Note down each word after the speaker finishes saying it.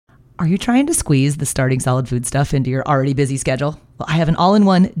Are you trying to squeeze the starting solid food stuff into your already busy schedule? Well, I have an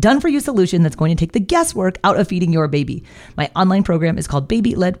all-in-one, done-for-you solution that's going to take the guesswork out of feeding your baby. My online program is called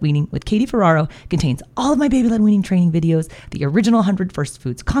Baby-Led Weaning with Katie Ferraro. It contains all of my baby-led weaning training videos, the original 100 First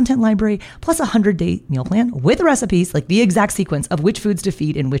Foods content library, plus a 100-day meal plan with recipes, like the exact sequence of which foods to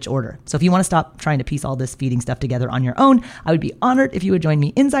feed in which order. So if you want to stop trying to piece all this feeding stuff together on your own, I would be honored if you would join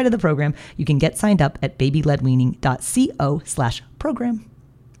me inside of the program. You can get signed up at babyledweaning.co/program.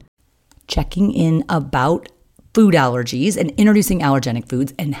 Checking in about food allergies and introducing allergenic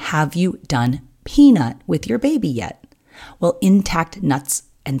foods. And have you done peanut with your baby yet? Well, intact nuts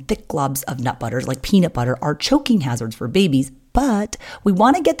and thick globs of nut butters like peanut butter are choking hazards for babies, but we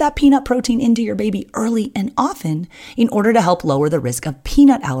want to get that peanut protein into your baby early and often in order to help lower the risk of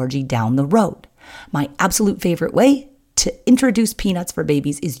peanut allergy down the road. My absolute favorite way to introduce peanuts for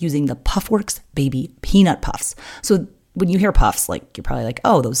babies is using the Puffworks Baby Peanut Puffs. So when you hear puffs, like you're probably like,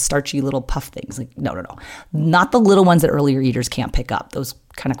 oh, those starchy little puff things. Like, no. Not the little ones that earlier eaters can't pick up. Those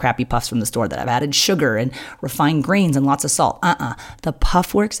kind of crappy puffs from the store that have added sugar and refined grains and lots of salt. The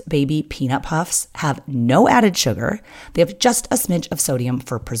Puffworks Baby Peanut Puffs have no added sugar. They have just a smidge of sodium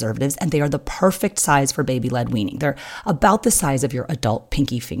for preservatives, and they are the perfect size for baby-led weaning. They're about the size of your adult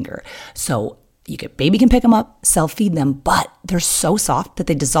pinky finger. So baby can pick them up, self-feed them, but they're so soft that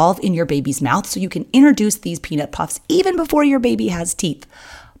they dissolve in your baby's mouth, so you can introduce these peanut puffs even before your baby has teeth.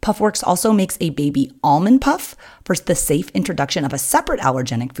 Puffworks also makes a baby almond puff for the safe introduction of a separate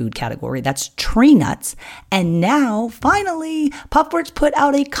allergenic food category, that's tree nuts. And now, finally, Puffworks put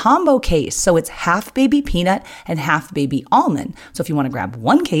out a combo case, so it's half baby peanut and half baby almond. So if you want to grab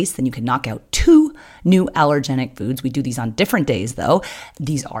one case, then you can knock out two new allergenic foods. We do these on different days, though.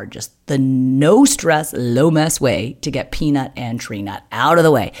 These are just the no-stress, low-mess way to get peanut and tree nut out of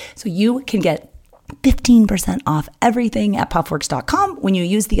the way. So you can get 15% off everything at puffworks.com when you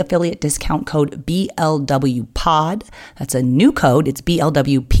use the affiliate discount code BLWPOD. That's a new code. It's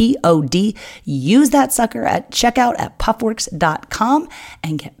BLWPOD. Use that sucker at checkout at puffworks.com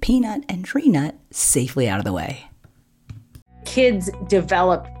and get peanut and tree nut safely out of the way. Kids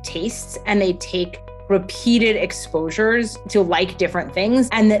develop tastes and they take repeated exposures to like different things.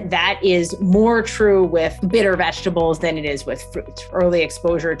 And that is more true with bitter vegetables than it is with fruits. Early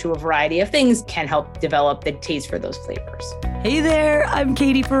exposure to a variety of things can help develop the taste for those flavors. Hey there, I'm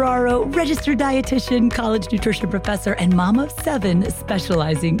Katie Ferraro, registered dietitian, college nutrition professor, and mom of 7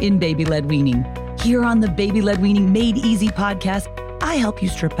 specializing in baby-led weaning. Here on the Baby-Led Weaning Made Easy podcast, I help you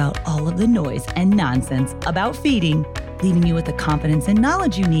strip out all of the noise and nonsense about feeding, leaving you with the confidence and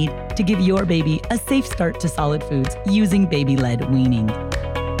knowledge you need to give your baby a safe start to solid foods using baby-led weaning.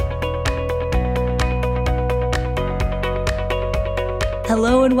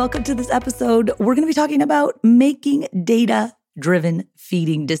 Hello and welcome to this episode. We're going to be talking about making data-driven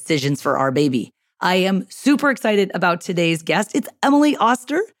feeding decisions for our baby. I am super excited about today's guest. It's Emily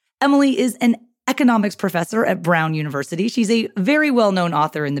Oster. Emily is an economics professor at Brown University. She's a very well-known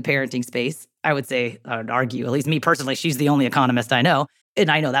author in the parenting space. I would argue, at least me personally, she's the only economist I know. And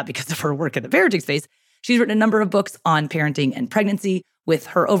I know that because of her work in the parenting space. She's written a number of books on parenting and pregnancy, with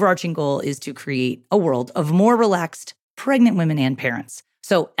her overarching goal is to create a world of more relaxed pregnant women and parents.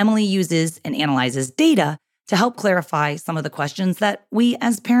 So Emily uses and analyzes data to help clarify some of the questions that we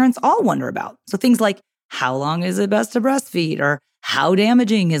as parents all wonder about. So things like, how long is it best to breastfeed? Or how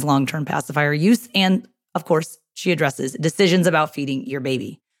damaging is long-term pacifier use? And of course, she addresses decisions about feeding your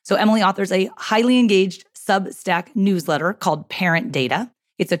baby. So Emily authors a highly engaged Substack newsletter called Parent Data.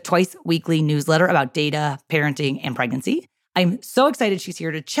 It's a twice-weekly newsletter about data, parenting, and pregnancy. I'm so excited she's here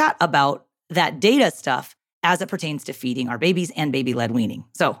to chat about that data stuff as it pertains to feeding our babies and baby-led weaning.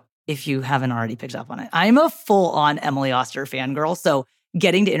 So if you haven't already picked up on it, I'm a full-on Emily Oster fangirl. So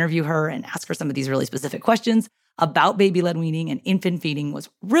getting to interview her and ask her some of these really specific questions about baby-led weaning and infant feeding was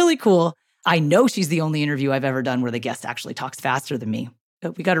really cool. I know she's the only interview I've ever done where the guest actually talks faster than me.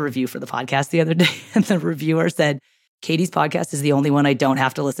 We got a review for the podcast the other day, and the reviewer said, Katie's podcast is the only one I don't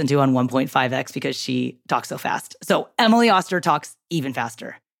have to listen to on 1.5x because she talks so fast. So Emily Oster talks even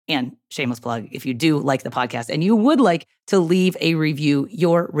faster. And shameless plug, if you do like the podcast and you would like to leave a review,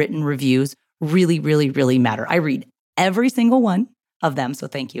 your written reviews really, really, really matter. I read every single one of them, so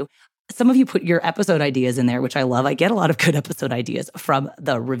thank you. Some of you put your episode ideas in there, which I love. I get a lot of good episode ideas from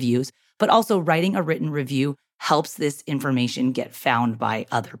the reviews, but also writing a written review helps this information get found by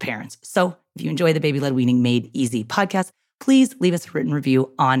other parents. So if you enjoy the Baby-Led Weaning Made Easy podcast, please leave us a written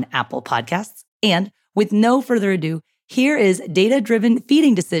review on Apple Podcasts. And with no further ado, here is Data-Driven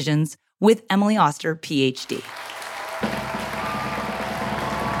Feeding Decisions with Emily Oster, PhD.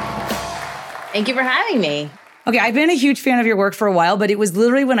 Thank you for having me. Okay, I've been a huge fan of your work for a while, but it was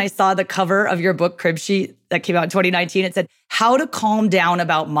literally when I saw the cover of your book, Crib Sheet, that came out in 2019, it said, How to Calm Down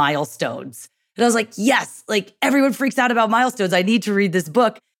About Milestones. And I was like, yes, like everyone freaks out about milestones. I need to read this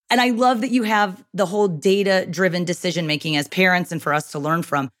book. And I love that you have the whole data-driven decision-making as parents and for us to learn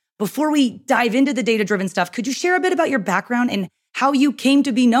from. Before we dive into the data-driven stuff, could you share a bit about your background and how you came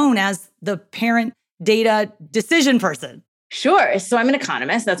to be known as the parent data decision person? Sure. So I'm an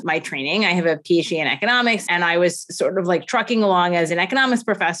economist. That's my training. I have a PhD in economics, and I was sort of like trucking along as an economics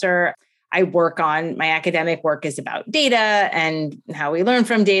professor. My academic work is about data and how we learn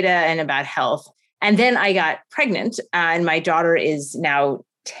from data and about health. And then I got pregnant, and my daughter is now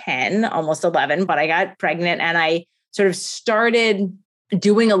 10, almost 11, but I got pregnant and I sort of started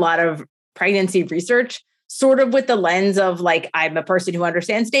doing a lot of pregnancy research, sort of with the lens of like, I'm a person who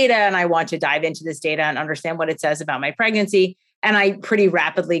understands data and I want to dive into this data and understand what it says about my pregnancy. And I pretty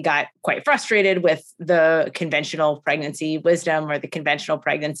rapidly got quite frustrated with the conventional pregnancy wisdom or the conventional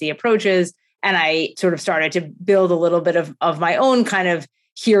pregnancy approaches. And I sort of started to build a little bit of my own kind of,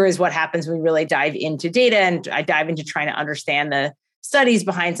 here is what happens when we really dive into data. And I dive into trying to understand the studies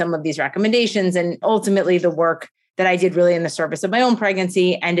behind some of these recommendations. And ultimately the work that I did really in the service of my own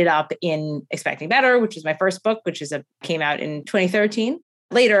pregnancy ended up in Expecting Better, which is my first book, came out in 2013.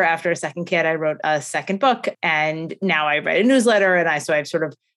 Later, after a second kid, I wrote a second book, and now I write a newsletter. And I've sort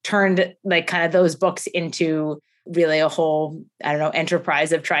of turned like kind of those books into really a whole,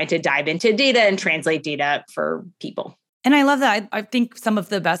 enterprise of trying to dive into data and translate data for people. And I love that. I think some of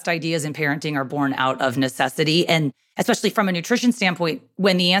the best ideas in parenting are born out of necessity. And especially from a nutrition standpoint,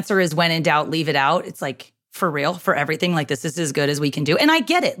 when the answer is when in doubt, leave it out. It's like, for real, for everything, like this is as good as we can do. And I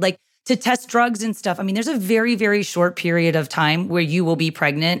get it. Like to test drugs and stuff. I mean, there's a very, very short period of time where you will be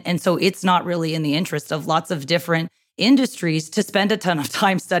pregnant. And so it's not really in the interest of lots of different industries to spend a ton of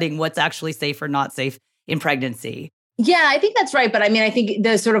time studying what's actually safe or not safe in pregnancy. Yeah, I think that's right. But I mean, I think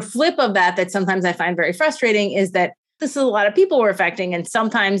the sort of flip of that sometimes I find very frustrating is that this is a lot of people we're affecting. And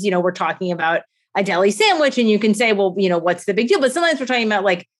sometimes, we're talking about a deli sandwich and you can say, well, what's the big deal? But sometimes we're talking about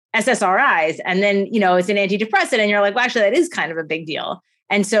like SSRIs and then, it's an antidepressant and you're like, well, actually, that is kind of a big deal.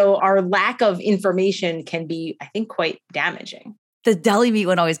 And so our lack of information can be, I think, quite damaging. The deli meat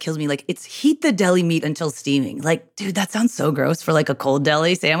one always kills me. Like it's heat the deli meat until steaming. Like, dude, that sounds so gross for like a cold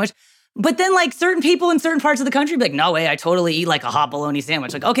deli sandwich. But then like certain people in certain parts of the country be like, no way, I totally eat like a hot bologna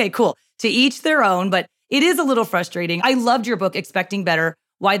sandwich. Like, okay, cool. To each their own, but it is a little frustrating. I loved your book, Expecting Better,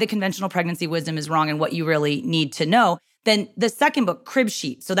 Why the Conventional Pregnancy Wisdom is Wrong and What You Really Need to Know. Then the second book, Crib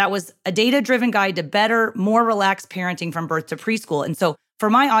Sheet. So that was a data-driven guide to better, more relaxed parenting from birth to preschool. And so for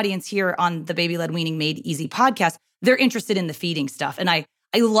my audience here on the Baby-Led Weaning Made Easy podcast, they're interested in the feeding stuff. And I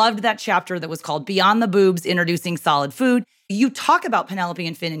loved that chapter that was called Beyond the Boobs, Introducing Solid Food. You talk about Penelope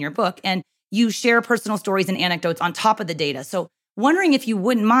and Finn in your book, and you share personal stories and anecdotes on top of the data. So wondering if you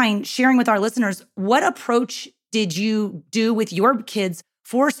wouldn't mind sharing with our listeners, what approach did you do with your kids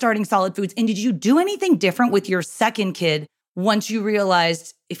for starting solid foods? And did you do anything different with your second kid once you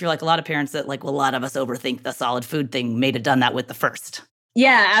realized, if you're like a lot of parents, that like a lot of us overthink the solid food thing, may have done that with the first?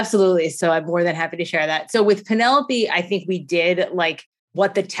 Yeah, absolutely. So I'm more than happy to share that. So with Penelope, I think we did like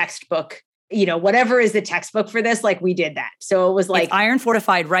what the textbook, whatever is the textbook for this, like we did that. So it was like it's iron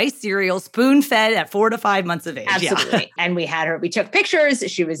fortified rice cereal, spoon fed at 4 to 5 months of age. Absolutely. Yeah. And we took pictures.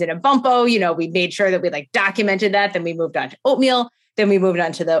 She was in a bumpo, we made sure that we like documented that. Then we moved on to oatmeal. Then we moved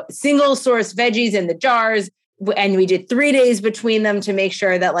on to the single source veggies in the jars. And we did 3 days between them to make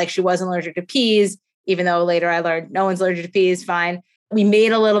sure that like she wasn't allergic to peas, even though later I learned no one's allergic to peas, fine. We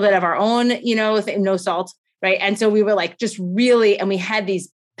made a little bit of our own, no salt, right? And so we were like just really, and we had these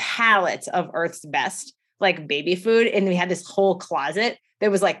pallets of Earth's Best, like baby food. And we had this whole closet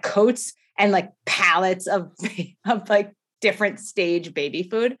that was like coats and like pallets of like different stage baby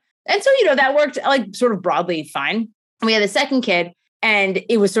food. And so, that worked like sort of broadly fine. And we had a second kid and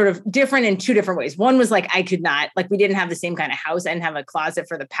it was sort of different in 2 different ways. One was like, I could not, like, we didn't have the same kind of house. I didn't have a closet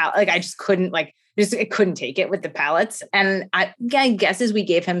for the pallet. Like I just couldn't I couldn't take it with the pallets. And I guess we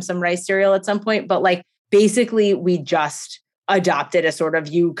gave him some rice cereal at some point, but like basically we just adopted a sort of,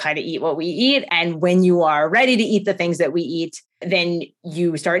 you kind of eat what we eat. And when you are ready to eat the things that we eat, then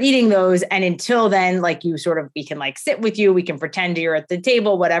you start eating those. And until then, like we can like sit with you, we can pretend you're at the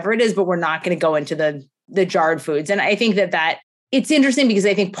table, whatever it is, but we're not going to go into the jarred foods. And I think that it's interesting because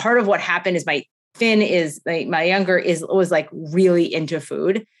I think part of what happened is my younger was like really into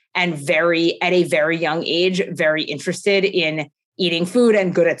food and at a very young age, very interested in eating food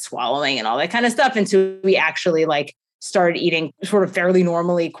and good at swallowing and all that kind of stuff. And so we actually like started eating sort of fairly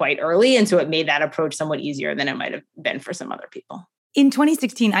normally quite early. And so it made that approach somewhat easier than it might have been for some other people. In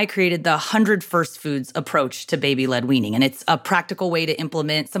 2016, I created the 100 First Foods approach to baby-led weaning, and it's a practical way to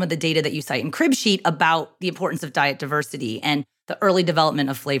implement some of the data that you cite in Crib Sheet about the importance of diet diversity and the early development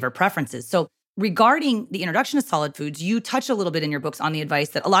of flavor preferences. So regarding the introduction of solid foods, you touch a little bit in your books on the advice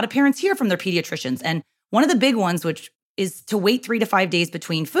that a lot of parents hear from their pediatricians. And one of the big ones, which is to wait 3 to 5 days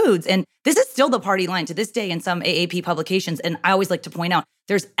between foods. And this is still the party line to this day in some AAP publications. And I always like to point out,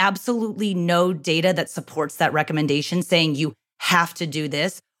 there's absolutely no data that supports that recommendation saying you have to do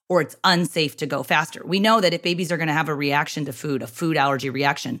this or it's unsafe to go faster. We know that if babies are going to have a reaction to food, a food allergy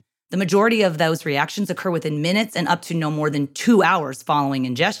reaction, the majority of those reactions occur within minutes and up to no more than 2 hours following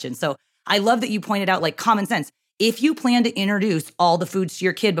ingestion. So I love that you pointed out like common sense. If you plan to introduce all the foods to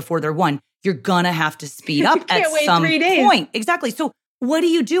your kid before they're 1, you're going to have to speed up at some point. Exactly. So what do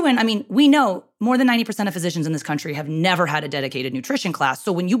you do? And I mean, we know more than 90% of physicians in this country have never had a dedicated nutrition class.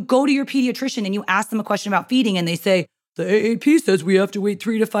 So when you go to your pediatrician and you ask them a question about feeding and they say, the AAP says we have to wait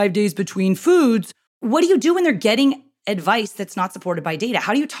 3 to 5 days between foods, what do you do when they're getting advice that's not supported by data?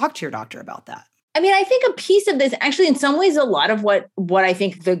 How do you talk to your doctor about that? I mean, I think a piece of this, actually, in some ways, a lot of what I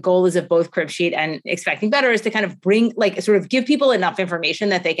think the goal is of both Crib Sheet and Expecting Better is to kind of bring, like, sort of give people enough information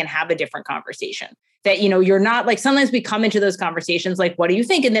that they can have a different conversation. That, you know, you're not like, sometimes we come into those conversations like, what do you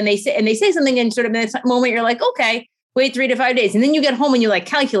think? And then they say something, and sort of in that moment, you're like, okay, wait 3 to 5 days. And then you get home and you like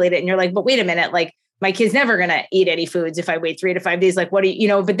calculate it and you're like, but wait a minute, like my kid's never going to eat any foods if I wait 3 to 5 days. Like, what do you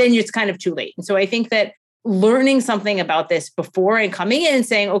know, but then it's kind of too late. And so I think that learning something about this before and coming in and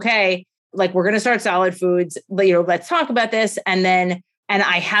saying, okay, like we're going to start solid foods, you know, let's talk about this. And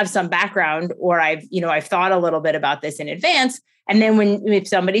I have some background, or I've thought a little bit about this in advance. And then if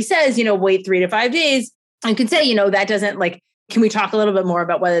somebody says, you know, wait 3 to 5 days, I can say, you know, that doesn't like, can we talk a little bit more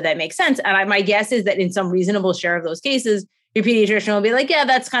about whether that makes sense? And my guess is that in some reasonable share of those cases, your pediatrician will be like, yeah,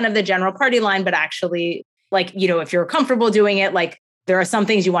 that's kind of the general party line. But actually, like, you know, if you're comfortable doing it, like there are some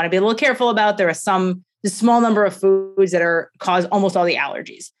things you want to be a little careful about. There are the small number of foods that cause almost all the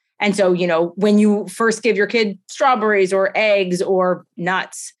allergies. And so, you know, when you first give your kid strawberries or eggs or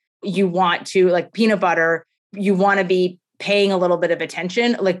nuts, you want to, like peanut butter, you want to be paying a little bit of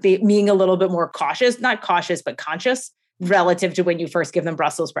attention, like being a little bit more cautious, not cautious, but conscious relative to when you first give them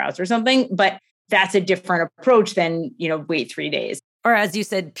Brussels sprouts or something. But that's a different approach than, you know, wait 3 days. Or as you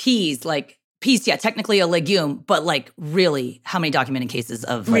said, peas, yeah, technically a legume, but like really, how many documented cases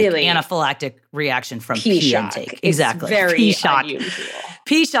of like anaphylactic reaction from pea intake? Exactly. It's very pea shock. unusual.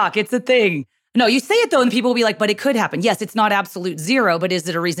 Pea shock, it's a thing. No, you say it though, and people will be like, but it could happen. Yes, it's not absolute zero, but is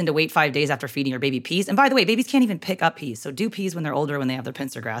it a reason to wait 5 days after feeding your baby peas? And by the way, babies can't even pick up peas. So do peas when they're older, when they have their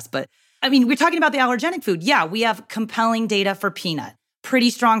pincer grasp. But I mean, we're talking about the allergenic food. Yeah, we have compelling data for peanut, pretty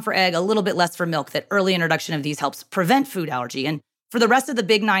strong for egg, a little bit less for milk, that early introduction of these helps prevent food allergy. And for the rest of the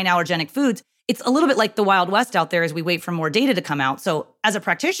big 9 allergenic foods, it's a little bit like the Wild West out there as we wait for more data to come out. So as a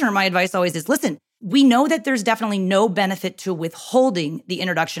practitioner, my advice always is, listen, we know that there's definitely no benefit to withholding the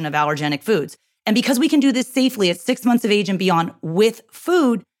introduction of allergenic foods. And because we can do this safely at 6 months of age and beyond with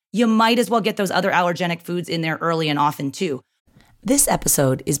food, you might as well get those other allergenic foods in there early and often too. This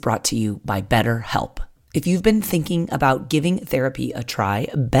episode is brought to you by BetterHelp. If you've been thinking about giving therapy a try,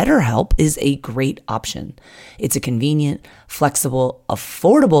 BetterHelp is a great option. It's a convenient, flexible,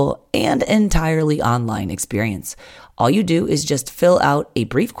 affordable, and entirely online experience. All you do is just fill out a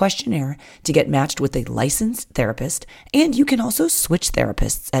brief questionnaire to get matched with a licensed therapist, and you can also switch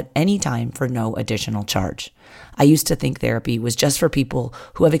therapists at any time for no additional charge. I used to think therapy was just for people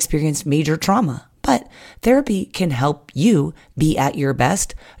who have experienced major trauma. But therapy can help you be at your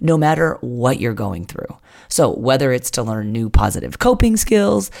best no matter what you're going through. So whether it's to learn new positive coping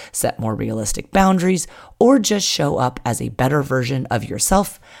skills, set more realistic boundaries, or just show up as a better version of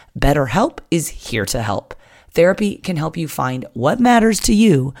yourself, BetterHelp is here to help. Therapy can help you find what matters to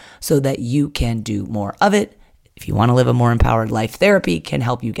you so that you can do more of it. If you want to live a more empowered life, therapy can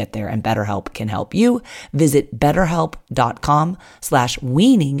help you get there, and BetterHelp can help you. Visit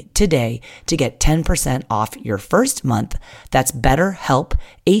betterhelp.com/weaning today to get 10% off your first month. That's BetterHelp,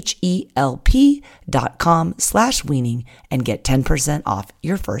 HELP.com/weaning, and get 10% off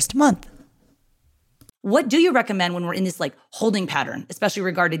your first month. What do you recommend when we're in this like holding pattern, especially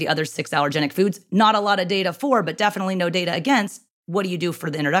regarding the other 6 allergenic foods? Not a lot of data for, but definitely no data against. What do you do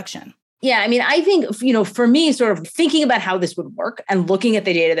for the introduction? Yeah, I mean, I think, you know, for me, sort of thinking about how this would work and looking at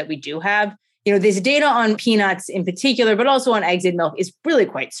the data that we do have, you know, this data on peanuts in particular, but also on eggs and milk is really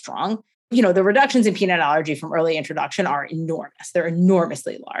quite strong. You know, the reductions in peanut allergy from early introduction are enormous. They're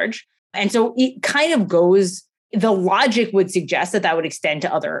enormously large. And so it kind of goes, the logic would suggest that would extend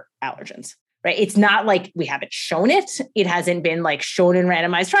to other allergens, right? It's not like we haven't shown it. It hasn't been like shown in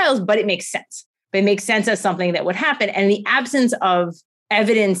randomized trials, but it makes sense. but it makes sense as something that would happen. And in the absence of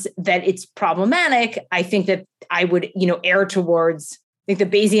evidence that it's problematic, I think that I would, err towards, I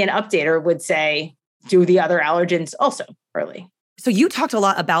think the Bayesian updater would say, do the other allergens also early. So you talked a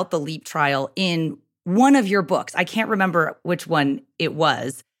lot about the LEAP trial in one of your books. I can't remember which one it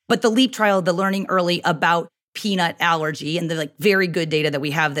was, but the LEAP trial, the learning early about peanut allergy and the very good data that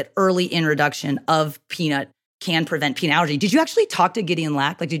we have that early introduction of peanut can prevent peanut allergy. Did you actually talk to Gideon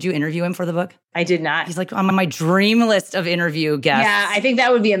Lack? Did you interview him for the book? I did not. He's on my dream list of interview guests. Yeah, I think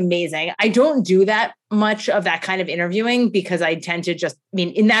that would be amazing. I don't do that much of that kind of interviewing because I tend to just,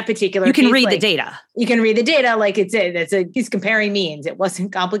 in that particular You can case, read the data. You can read the data he's comparing means. It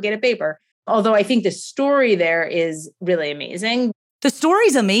wasn't complicated paper. Although I think the story there is really amazing. The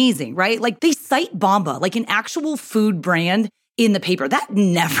story's amazing, right? They cite Bomba, an actual food brand in the paper. That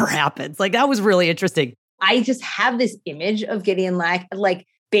never happens. That was really interesting. I just have this image of Gideon Lack,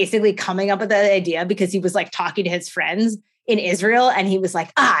 basically coming up with that idea because he was talking to his friends in Israel. And he was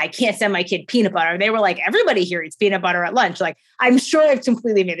like, I can't send my kid peanut butter. They were like, everybody here eats peanut butter at lunch. I'm sure I've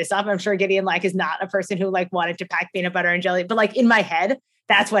completely made this up. I'm sure Gideon Lack is not a person who wanted to pack peanut butter and jelly. But in my head,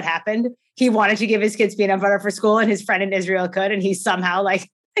 that's what happened. He wanted to give his kids peanut butter for school and his friend in Israel could. And he somehow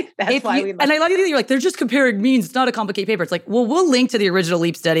that's why we. And I like that you're they're just comparing means. It's not a complicated paper. It's well, we'll link to the original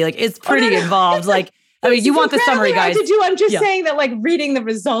LEAP study. It's pretty involved. You want the summary, guys. To do. I'm just saying that reading the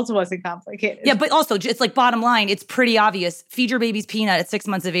results wasn't complicated. Yeah, but also it's bottom line, it's pretty obvious. Feed your baby's peanut at 6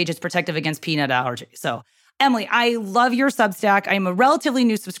 months of age. It's protective against peanut allergy. So Emily, I love your Substack. I'm a relatively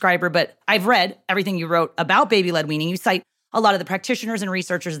new subscriber, but I've read everything you wrote about baby-led weaning. You cite a lot of the practitioners and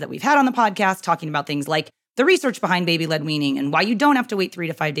researchers that we've had on the podcast talking about things like the research behind baby-led weaning and why you don't have to wait 3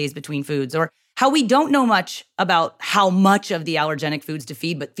 to 5 days between foods, or how we don't know much about how much of the allergenic foods to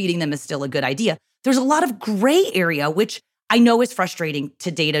feed, but feeding them is still a good idea. There's a lot of gray area, which I know is frustrating to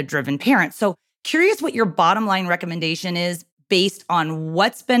data-driven parents. So curious what your bottom line recommendation is based on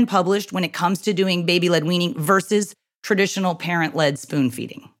what's been published when it comes to doing baby-led weaning versus traditional parent-led spoon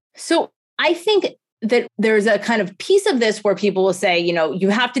feeding. So I think that there's a kind of piece of this where people will say, you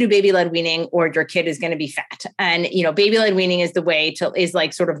have to do baby-led weaning or your kid is going to be fat. And, baby-led weaning is the way is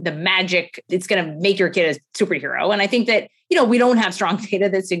sort of the magic. It's going to make your kid a superhero. And I think that, we don't have strong data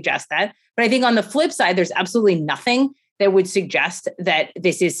that suggests that. But I think on the flip side, there's absolutely nothing that would suggest that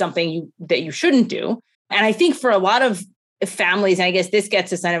this is something that you shouldn't do. And I think for a lot of families, and I guess this gets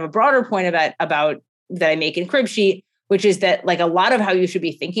to kind of a broader point about that I make in Crib Sheet, which is that a lot of how you should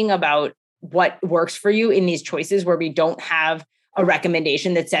be thinking about what works for you in these choices where we don't have a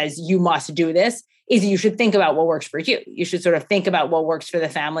recommendation that says you must do this, is you should think about what works for you. You should sort of think about what works for the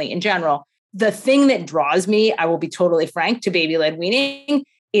family in general. The thing that draws me, I will be totally frank, to baby-led weaning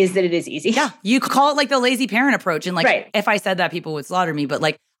is that it is easy. Yeah, you call it the lazy parent approach. And right. If I said that, people would slaughter me. But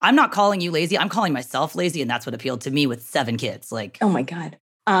I'm not calling you lazy. I'm calling myself lazy. And that's what appealed to me with 7 kids. Oh my God.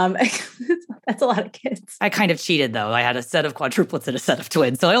 That's a lot of kids. I kind of cheated, though. I had a set of quadruplets and a set of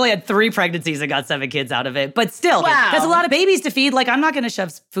twins. So I only had 3 pregnancies and got 7 kids out of it. But still, wow. That's a lot of babies to feed. I'm not going to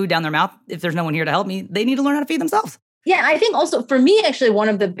shove food down their mouth if there's no one here to help me. They need to learn how to feed themselves. Yeah, I think also for me, actually, one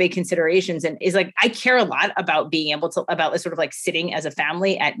of the big considerations is I care a lot about being able to, about sort of sitting as a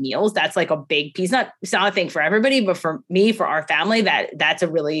family at meals. That's a big piece. It's not a thing for everybody, but for me, for our family, that's a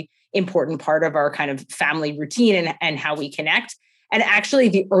really important part of our kind of family routine and how we connect. And actually,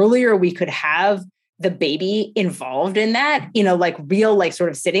 the earlier we could have the baby involved in that, real, sort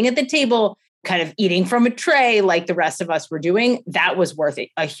of sitting at the table, kind of eating from a tray, like the rest of us were doing, that was worth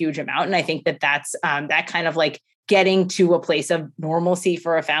a huge amount. And I think that's that kind of getting to a place of normalcy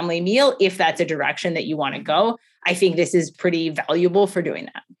for a family meal, if that's a direction that you want to go. I think this is pretty valuable for doing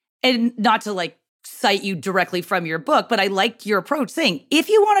that. And not to cite you directly from your book, but I liked your approach saying, if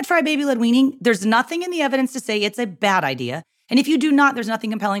you want to try baby-led weaning, there's nothing in the evidence to say it's a bad idea. And if you do not, there's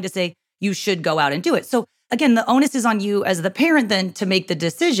nothing compelling to say you should go out and do it. So again, the onus is on you as the parent then to make the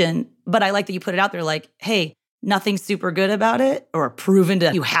decision. But I like that you put it out there hey, nothing's super good about it or proven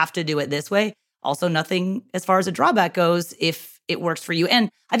to you have to do it this way. Also, nothing as far as a drawback goes if it works for you.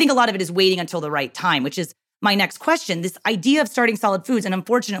 And I think a lot of it is waiting until the right time, which is my next question. This idea of starting solid foods. And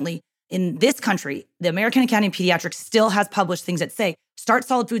unfortunately, in this country, the American Academy of Pediatrics still has published things that say start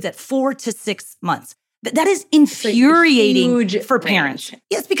solid foods at 4 to 6 months. That is infuriating for parents.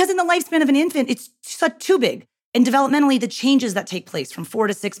 Yes, because in the lifespan of an infant, it's too big. And developmentally, the changes that take place from 4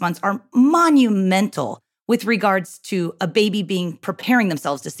 to 6 months are monumental with regards to a baby preparing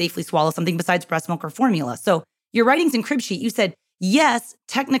themselves to safely swallow something besides breast milk or formula. So your writings in Crib Sheet, you said, yes,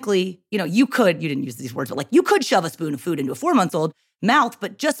 technically, you didn't use these words, but you could shove a spoon of food into a 4-month-old mouth,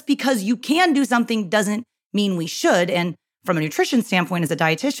 but just because you can do something doesn't mean we should. And from a nutrition standpoint, as a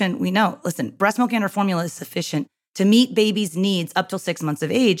dietitian, we know, listen, breast milk and or formula is sufficient to meet babies' needs up till 6 months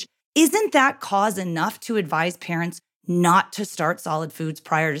of age. Isn't that cause enough to advise parents not to start solid foods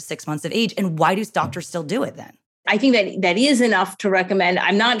prior to 6 months of age? And why do doctors still do it then? I think that is enough to recommend.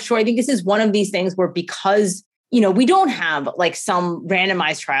 I'm not sure. I think this is one of these things where because, we don't have like some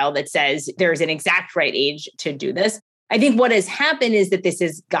randomized trial that says there's an exact right age to do this. I think what has happened is that this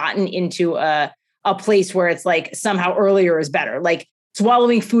has gotten into a place where it's like somehow earlier is better. Like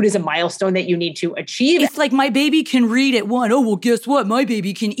swallowing food is a milestone that you need to achieve. It's like my baby can read at 1. Oh, well, guess what? My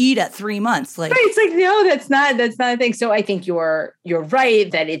baby can eat at 3 months. Like, right, it's like, no, that's not a thing. So I think you're right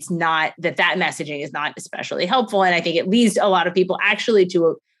that it's not that messaging is not especially helpful. And I think it leads a lot of people actually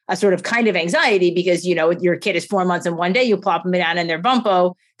to a sort of kind of anxiety because, your kid is 4 months and one day you plop them down in their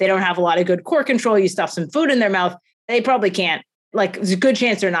bumpo. They don't have a lot of good core control. You stuff some food in their mouth. They probably can't, like, there's a good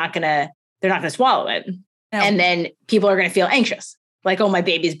chance they're not going to swallow it. No. And then people are going to feel anxious. Like, oh, my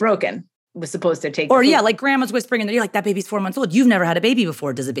baby's broken. Was supposed to take. Or like grandma's whispering, and you're like, that baby's 4 months old. You've never had a baby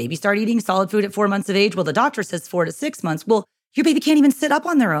before. Does a baby start eating solid food at 4 months of age? Well, the doctor says 4 to 6 months. Well, your baby can't even sit up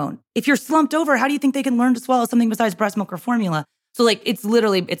on their own. If you're slumped over, how do you think they can learn to swallow something besides breast milk or formula? So like,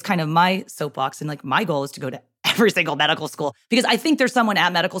 it's kind of my soapbox. And like, my goal is to go to every single medical school because I think there's someone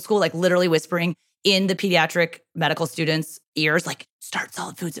at medical school, like literally whispering in the pediatric medical students' ears, like, start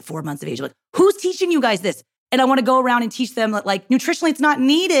solid foods at 4 months of age. Like, who's teaching you guys this? And I want to go around and teach them that, like, nutritionally, it's not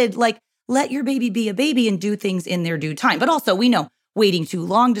needed. Like, let your baby be a baby and do things in their due time. But also, we know waiting too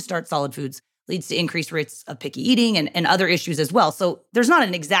long to start solid foods leads to increased rates of picky eating and other issues as well. So there's not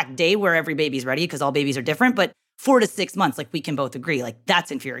an exact day where every baby's ready because all babies are different. But 4 to 6 months, like, we can both agree, like, that's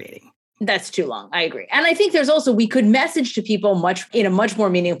infuriating. That's too long. I agree. And I think there's also, we could message to people in a much more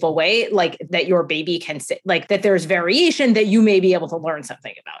meaningful way, like that your baby can sit, like that there's variation that you may be able to learn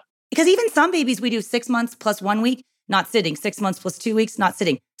something about. Because even some babies, we do 6 months plus 1 week, not sitting, 6 months plus 2 weeks, not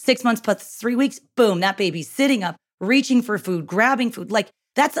sitting, 6 months plus 3 weeks, boom, that baby's sitting up, reaching for food, grabbing food. Like,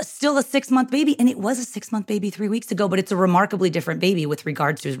 that's still a 6-month baby. And it was a 6-month baby 3 weeks ago, but it's a remarkably different baby with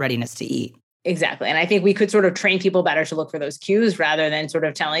regards to his readiness to eat. Exactly. And I think we could sort of train people better to look for those cues rather than sort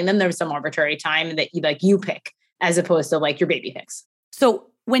of telling them there's some arbitrary time that you pick as opposed to like your baby picks.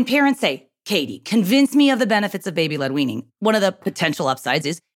 So when parents say, Katie, convince me of the benefits of baby-led weaning, one of the potential upsides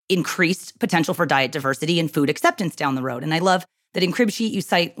is increased potential for diet diversity and food acceptance down the road. And I love that in Crib Sheet, you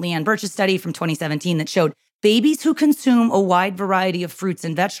cite Leanne Birch's study from 2017 that showed babies who consume a wide variety of fruits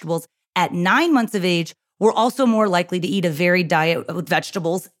and vegetables at 9 months of age were also more likely to eat a varied diet with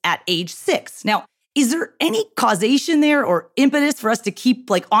vegetables at age 6. Now, is there any causation there or impetus for us to keep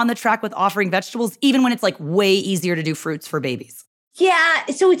like on the track with offering vegetables, even when it's like way easier to do fruits for babies? Yeah.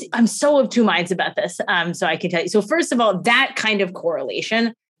 So I'm so of two minds about this. So I can tell you. So first of all, that kind of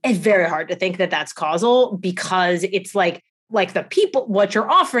correlation, it's very hard to think that that's causal because it's like the people, what you're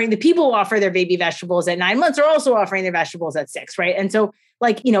offering, the people who offer their baby vegetables at 9 months are also offering their vegetables at 6, right? And so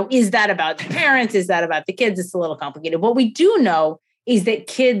is that about the parents? Is that about the kids? It's a little complicated. What we do know is that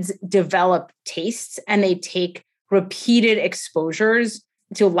kids develop tastes and they take repeated exposures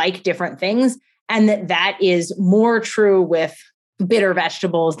to like different things. And that is more true with bitter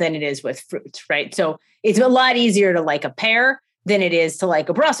vegetables than it is with fruits, right? So it's a lot easier to like a pear than it is to like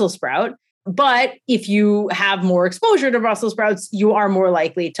a Brussels sprout. But if you have more exposure to Brussels sprouts, you are more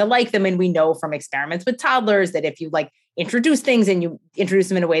likely to like them. And we know from experiments with toddlers that if you like introduce things and you introduce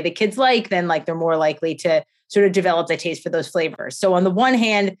them in a way that kids like, then like they're more likely to sort of develop the taste for those flavors. So on the one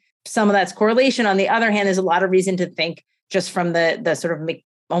hand, some of that's correlation. On the other hand, there's a lot of reason to think just from the sort of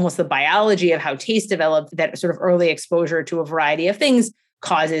almost the biology of how taste developed, that sort of early exposure to a variety of things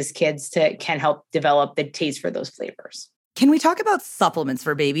causes kids can help develop the taste for those flavors. Can we talk about supplements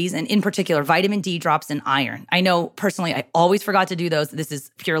for babies and in particular vitamin D drops and iron? I know personally, I always forgot to do those. This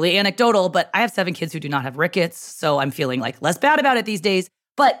is purely anecdotal, but I have 7 kids who do not have rickets, so I'm feeling like less bad about it these days.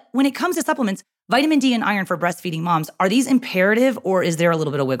 But when it comes to supplements, vitamin D and iron for breastfeeding moms, are these imperative or is there a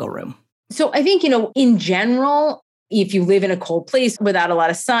little bit of wiggle room? So I think, in general, if you live in a cold place without a lot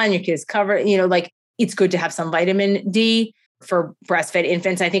of sun, your kid's covered, it's good to have some vitamin D. For breastfed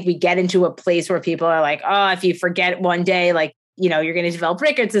infants, I think we get into a place where people are like, oh, if you forget one day, you're going to develop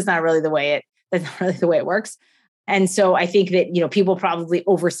rickets. That's not really the way it works. And so I think that, people probably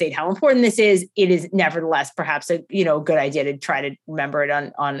overstate how important this is. It is nevertheless perhaps a, good idea to try to remember it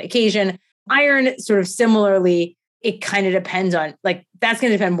on occasion. Iron, sort of similarly, it kind of depends on that's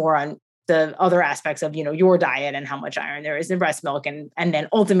going to depend more on the other aspects of, your diet and how much iron there is in breast milk. And then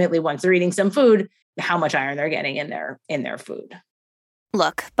ultimately, once they're eating some food, how much iron they're getting in their food.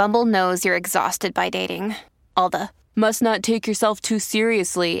 Look, Bumble knows you're exhausted by dating. All the must not take yourself too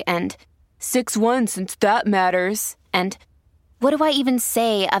seriously and 6'1" since that matters. And What do I even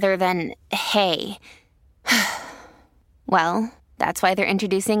say other than, hey? Well, that's why they're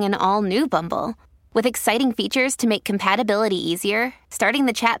introducing an all-new Bumble, with exciting features to make compatibility easier, starting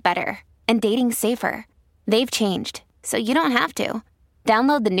the chat better, and dating safer. They've changed, so you don't have to.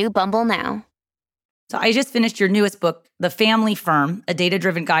 Download the new Bumble now. So I just finished your newest book, The Family Firm, a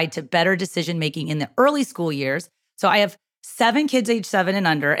data-driven guide to better decision-making in the early school years. So I have 7 kids age 7 and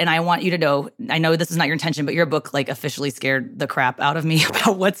under, and I want you to know, I know this is not your intention, but your book like officially scared the crap out of me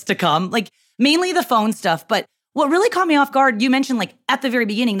about what's to come, like mainly the phone stuff. But what really caught me off guard, you mentioned like at the very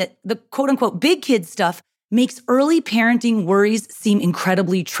beginning that the quote unquote big kid stuff makes early parenting worries seem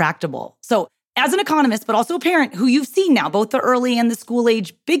incredibly tractable. So as an economist, but also a parent who you've seen now, both the early and the school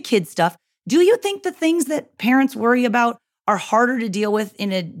age big kid stuff, do you think the things that parents worry about are harder to deal with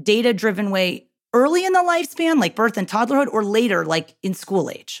in a data-driven way early in the lifespan, like birth and toddlerhood, or later, like in school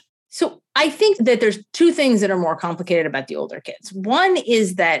age? So I think that there's 2 things that are more complicated about the older kids. One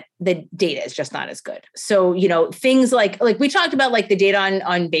is that the data is just not as good. So, things like we talked about, like the data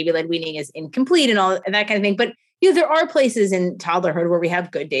on baby-led weaning is incomplete and all and that kind of thing. But, there are places in toddlerhood where we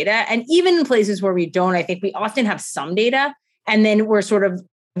have good data. And even in places where we don't, I think we often have some data. And then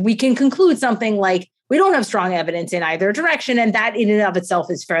we can conclude something like, we don't have strong evidence in either direction. And that in and of itself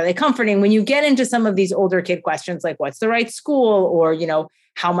is fairly comforting. When you get into some of these older kid questions, like what's the right school, or,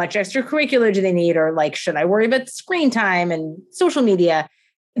 how much extracurricular do they need? Or like, should I worry about screen time and social media?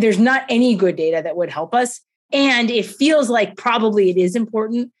 There's not any good data that would help us. And it feels like probably it is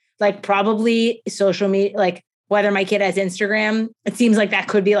important, like probably social media, like whether my kid has Instagram, it seems like that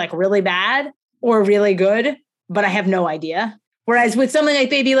could be like really bad or really good, but I have no idea. Whereas with something like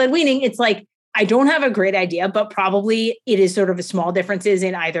baby-led weaning, it's like, I don't have a great idea, but probably it is sort of a small differences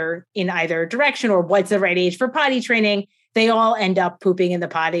in either direction, or what's the right age for potty training. They all end up pooping in the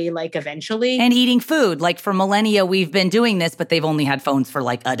potty, like eventually. And eating food. Like for millennia, we've been doing this, but they've only had phones for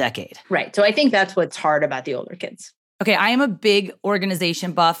like a decade. Right. So I think that's what's hard about the older kids. Okay. I am a big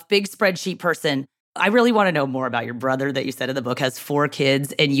organization buff, big spreadsheet person. I really want to know more about your brother that you said in the book has 4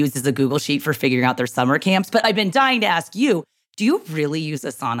 kids and uses a Google Sheet for figuring out their summer camps. But I've been dying to ask you, do you really use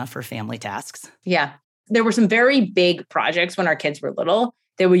Asana for family tasks? Yeah. There were some very big projects when our kids were little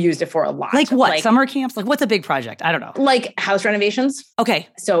that we used it for a lot. Like what? Summer camps? Like what's a big project? I don't know. Like house renovations. Okay.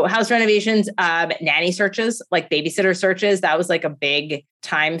 So house renovations, nanny searches, like babysitter searches. That was like a big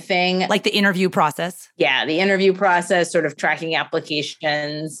time thing. Like the interview process? Yeah, the interview process, sort of tracking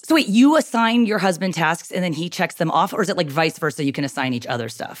applications. So wait, you assign your husband tasks and then he checks them off? Or is it like vice versa? You can assign each other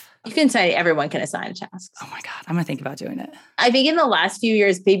stuff? You can say everyone can assign tasks. Oh my God, I'm going to think about doing it. I think in the last few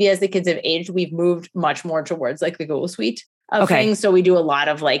years, maybe as the kids have aged, we've moved much more towards like the Google Suite of things. So we do a lot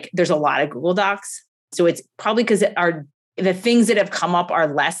of there's a lot of Google Docs. So it's probably because the things that have come up are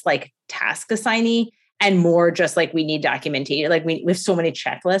less like task assignee and more just like we need documentation. Like we have so many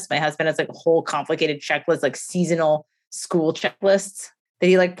checklists. My husband has like a whole complicated checklist, like seasonal school checklists that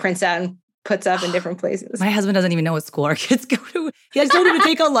he like prints out and puts up in different places. My husband doesn't even know what school our kids go to. He told him to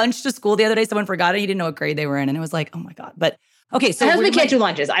take a lunch to school the other day. Someone forgot it. He didn't know what grade they were in. And it was like, oh my God. But okay, so my husband can't do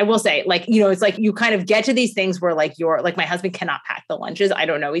lunches. I will say, like, it's like you kind of get to these things where like my husband cannot pack the lunches. I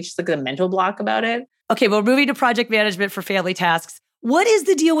don't know. He's just like a mental block about it. Okay, well, moving to project management for family tasks. What is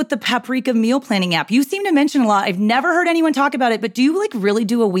the deal with the Paprika meal planning app? You seem to mention a lot. I've never heard anyone talk about it, but do you like really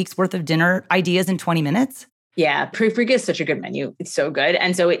do a week's worth of dinner ideas in 20 minutes? Yeah, Paprika is such a good menu. It's so good.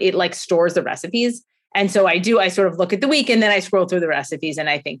 And so it like stores the recipes. And so I sort of look at the week and then I scroll through the recipes and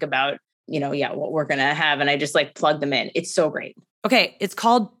I think about, what we're going to have. And I just like plug them in. It's so great. Okay. It's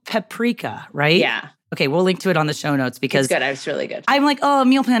called Paprika, right? Yeah. Okay. We'll link to it on the show notes because it's good. It's really good. I'm like, a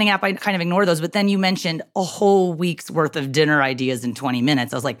meal planning app. I kind of ignore those. But then you mentioned a whole week's worth of dinner ideas in 20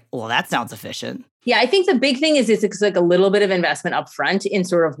 minutes. I was like, well, that sounds efficient. Yeah. I think the big thing is it's like a little bit of investment up front in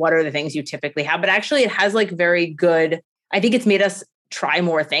sort of what are the things you typically have. But actually it has like very good, I think it's made us try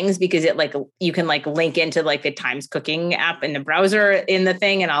more things because it like, you can like link into like the Times cooking app in the browser in the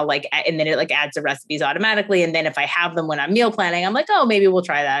thing. And and then it like adds the recipes automatically. And then if I have them when I'm meal planning, I'm like, oh, maybe we'll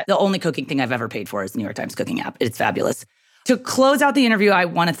try that. The only cooking thing I've ever paid for is the New York Times cooking app. It's fabulous. To close out the interview, I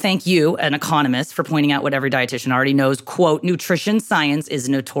want to thank you, an economist, for pointing out what every dietitian already knows. Quote, nutrition science is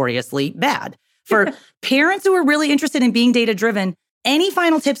notoriously bad. For parents who are really interested in being data-driven, any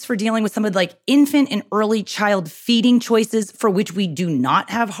final tips for dealing with some of like infant and early child feeding choices for which we do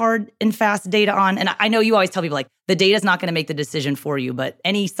not have hard and fast data on? And I know you always tell people like the data is not going to make the decision for you, but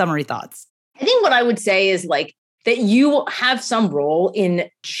any summary thoughts? I think what I would say is like that you have some role in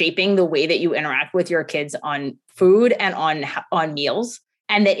shaping the way that you interact with your kids on food and on meals.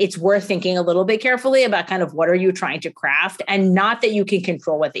 and that it's worth thinking a little bit carefully about kind of what are you trying to craft, and not that you can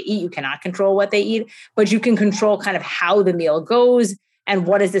control what they eat. You cannot control what they eat, but you can control kind of how the meal goes and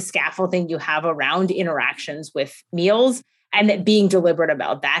what is the scaffolding you have around interactions with meals. And that being deliberate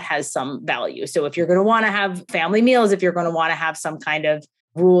about that has some value. So if you're going to want to have family meals, if you're going to want to have some kind of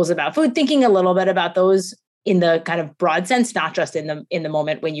rules about food, thinking a little bit about those in the kind of broad sense, not just in the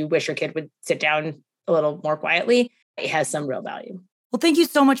moment when you wish your kid would sit down a little more quietly, it has some real value. Well, thank you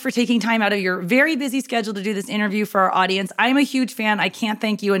so much for taking time out of your very busy schedule to do this interview for our audience. I'm a huge fan. I can't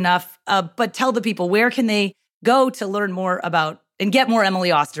thank you enough. But tell the people, where can they go to learn more about and get more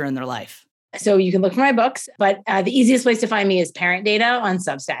Emily Oster in their life? So you can look for my books, but the easiest place to find me is Parent Data on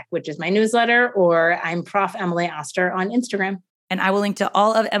Substack, which is my newsletter, or I'm Prof. Emily Oster on Instagram. And I will link to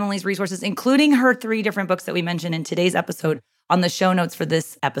all of Emily's resources, including her 3 different books that we mentioned in today's episode, on the show notes for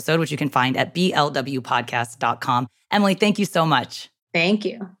this episode, which you can find at blwpodcast.com. Emily, thank you so much. Thank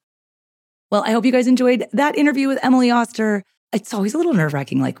you. Well, I hope you guys enjoyed that interview with Emily Oster. It's always a little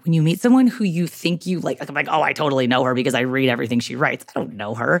nerve-wracking, like when you meet someone who you think you like I'm like, oh, I totally know her because I read everything she writes. I don't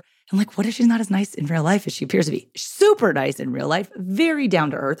know her. I'm like, what if she's not as nice in real life as she appears to be? Super nice in real life, very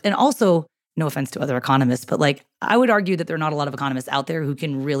down to earth. And also, no offense to other economists, but like I would argue that there are not a lot of economists out there who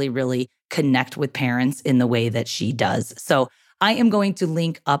can really, really connect with parents in the way that she does. So I am going to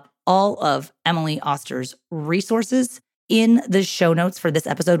link up all of Emily Oster's resources in the show notes for this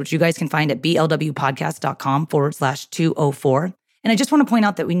episode, which you guys can find at blwpodcast.com/204. And I just want to point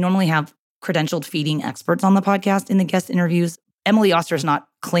out that we normally have credentialed feeding experts on the podcast in the guest interviews. Emily Oster is not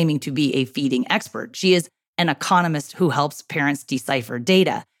claiming to be a feeding expert. She is an economist who helps parents decipher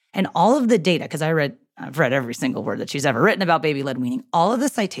data. And all of the data, because I've read every single word that she's ever written about baby-led weaning, all of the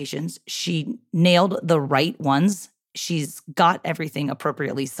citations, she nailed the right ones. She's got everything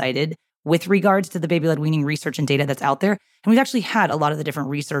appropriately cited with regards to the baby-led weaning research and data that's out there. And we've actually had a lot of the different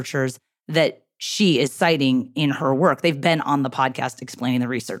researchers that she is citing in her work. They've been on the podcast explaining the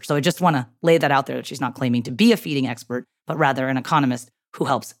research. So I just want to lay that out there that she's not claiming to be a feeding expert, but rather an economist who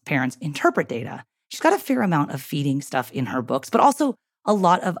helps parents interpret data. She's got a fair amount of feeding stuff in her books, but also a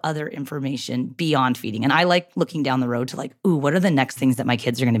lot of other information beyond feeding. And I like looking down the road to like, ooh, what are the next things that my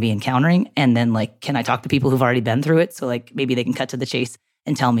kids are going to be encountering? And then like, can I talk to people who've already been through it? So like maybe they can cut to the chase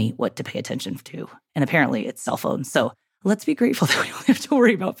and tell me what to pay attention to. And apparently it's cell phones. So let's be grateful that we don't have to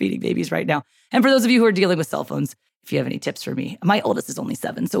worry about feeding babies right now. And for those of you who are dealing with cell phones, if you have any tips for me, my oldest is only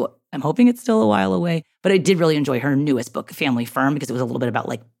 7, so I'm hoping it's still a while away. But I did really enjoy her newest book, Family Firm, because it was a little bit about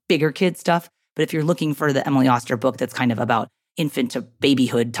like bigger kid stuff. But if you're looking for the Emily Oster book that's kind of about infant to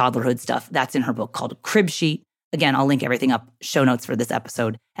babyhood, toddlerhood stuff, that's in her book called Crib Sheet. Again, I'll link everything up, show notes for this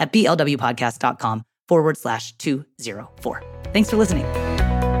episode at blwpodcast.com/204. Thanks for listening.